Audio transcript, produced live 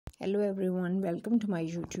Hello everyone, welcome to my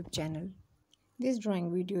YouTube channel. This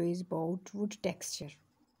drawing video is about wood texture.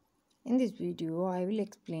 In this video, I will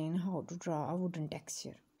explain how to draw a wooden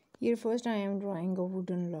texture. Here first I am drawing a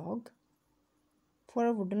wooden log. For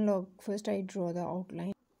a wooden log, first I draw the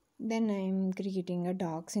outline. Then I am creating a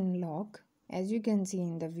darks in log, as you can see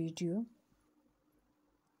in the video.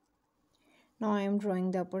 Now I am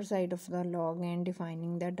drawing the upper side of the log and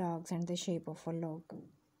defining the darks and the shape of a log.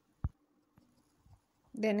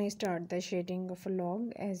 Then I start the shading of a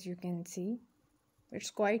log, as you can see.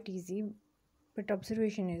 It's quite easy, but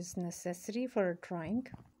observation is necessary for a drawing.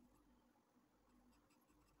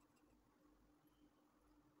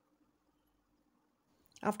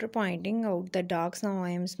 After pointing out the darks, now I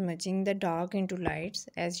am smudging the dark into lights,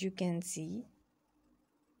 as you can see.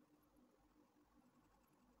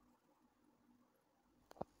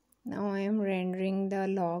 Now I am rendering the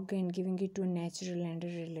log and giving it to a natural and a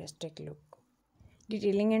realistic look.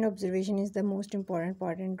 Detailing and observation is the most important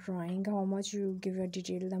part in drawing. How much you give a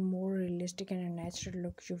detail, the more realistic and a natural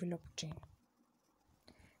look you will obtain.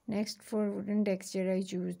 Next, for wooden texture, I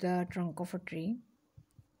choose the trunk of a tree.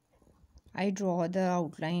 I draw the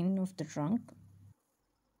outline of the trunk.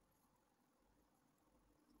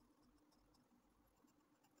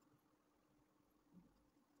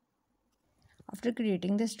 After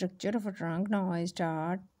creating the structure of a trunk, now I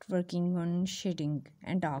start working on shading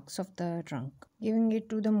and darks of the trunk. Giving it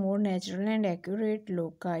to the more natural and accurate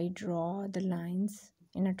look, I draw the lines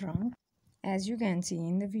in a trunk, as you can see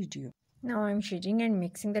in the video. Now I am shading and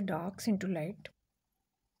mixing the darks into light.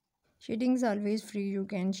 Shading is always free, you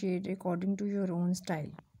can shade according to your own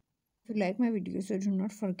style. If you like my video, so do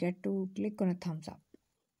not forget to click on a thumbs up.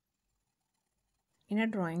 In a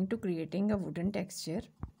drawing to creating a wooden texture,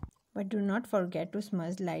 but do not forget to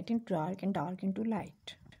smudge light into dark and dark into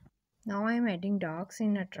light. Now I am adding darks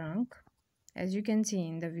in a trunk, as you can see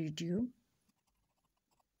in the video.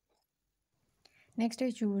 Next I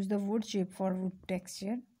choose the wood chip for wood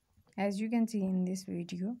texture, as you can see in this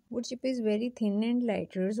video. Wood chip is very thin and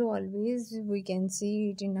lighter, so always we can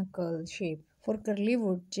see it in a curl shape. For curly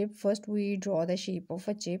wood chip, first we draw the shape of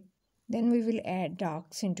a chip, then we will add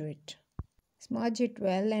darks into it. Smudge it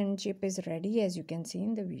well and chip is ready, as you can see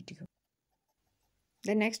in the video.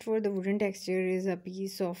 The next for the wooden texture is a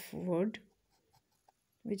piece of wood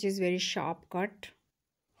which is very sharp cut.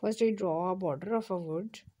 First I draw a border of a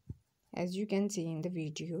wood, as you can see in the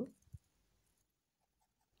video.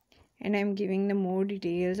 And I am giving the more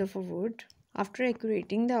details of a wood. After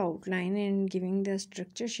accurating the outline and giving the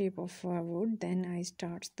structure shape of a wood, then I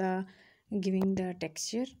start giving the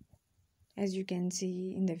texture, as you can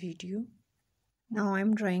see in the video. Now I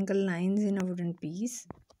am drawing lines in a wooden piece,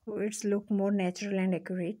 so it's look more natural and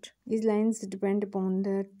accurate. These lines depend upon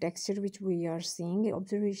the texture which we are seeing.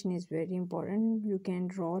 Observation is very important. You can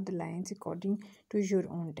draw the lines according to your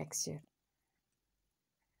own texture.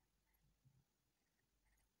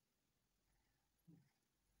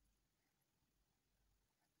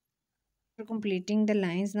 For completing the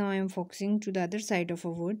lines, now I am focusing to the other side of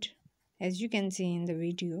a wood, as you can see in the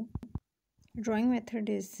video. The drawing method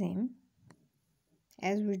is same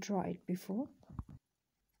as we draw it before.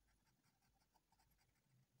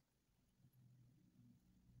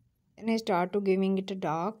 And I start to giving it a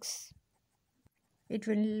darks. It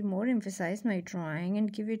will more emphasize my drawing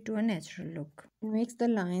and give it to a natural look. Mix the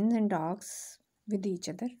lines and darks with each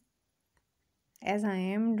other, as I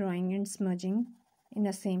am drawing and smudging in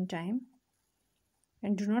the same time.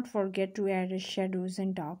 And do not forget to add shadows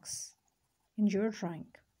and darks in your drawing.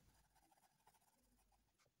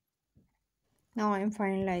 Now I am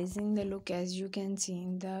finalizing the look, as you can see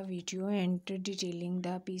in the video, and detailing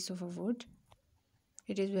the piece of a wood.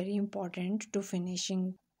 It is very important to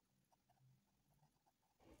finishing.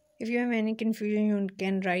 If you have any confusion, you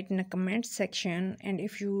can write in the comment section, and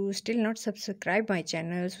if you still not subscribe my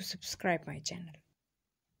channel, so subscribe my channel.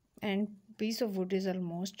 And piece of wood is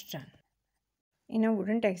almost done. In a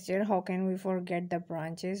wooden texture, how can we forget the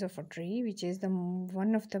branches of a tree, which is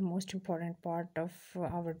one of the most important part of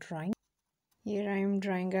our drawing. Here I am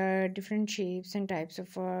drawing different shapes and types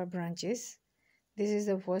of branches. This is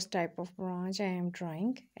the first type of branch I am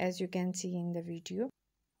drawing, as you can see in the video.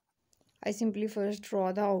 I simply first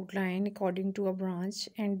draw the outline according to a branch,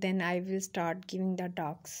 and then I will start giving the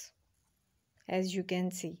darks, as you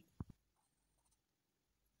can see.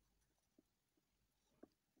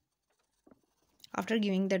 After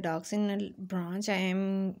giving the darks in a branch, I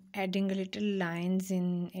am adding a little lines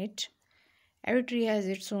in it. Every tree has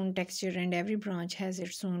its own texture and every branch has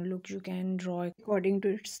its own look. You can draw according to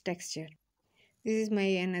its texture. This is my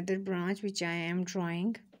another branch which I am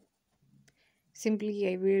drawing.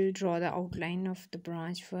 Simply I will draw the outline of the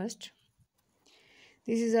branch first.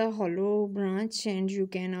 This is a hollow branch and you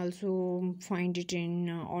can also find it in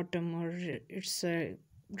autumn, or it's a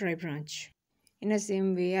dry branch. In the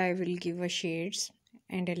same way I will give a shades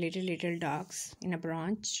and a little darks in a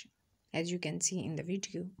branch, as you can see in the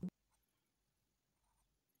video.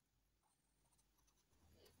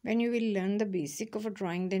 When you will learn the basic of a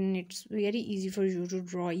drawing, then it's very easy for you to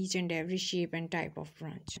draw each and every shape and type of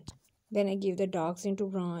branch. Then I give the darks into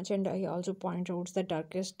branch, and I also point out the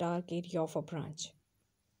darkest dark area of a branch.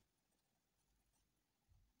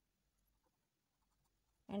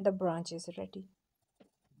 And the branch is ready.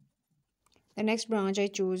 The next branch I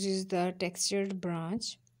choose is the textured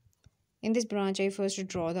branch. In this branch I first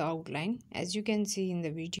draw the outline, as you can see in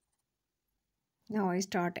the video. Now I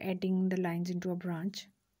start adding the lines into a branch,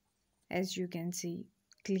 as you can see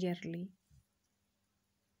clearly.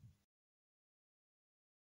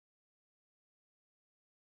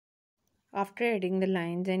 After adding the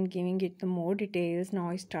lines and giving it the more details, now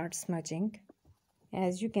I start smudging,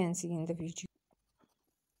 as you can see in the video.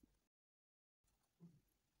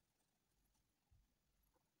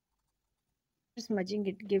 Smudging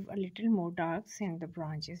it give a little more darks and the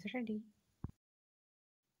branch is ready.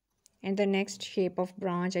 And the next shape of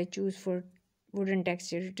branch I choose for wooden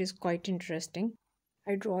texture, it is quite interesting.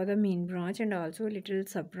 I draw the main branch and also little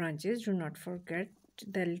sub branches. Do not forget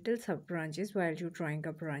the little sub branches while you drawing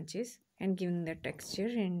a branches and giving the texture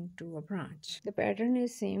into a branch. The pattern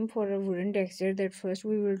is same for a wooden texture, that first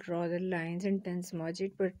we will draw the lines and then smudge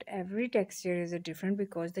it, but every texture is a different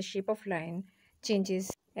because the shape of line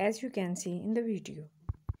changes, as you can see in the video.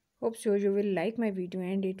 Hope so you will like my video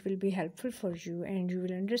and it will be helpful for you and you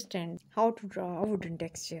will understand how to draw a wooden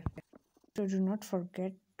texture. So do not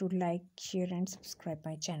forget to like, share and subscribe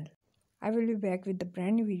my channel. I will be back with the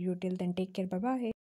brand new video. Till then, take care. Bye bye.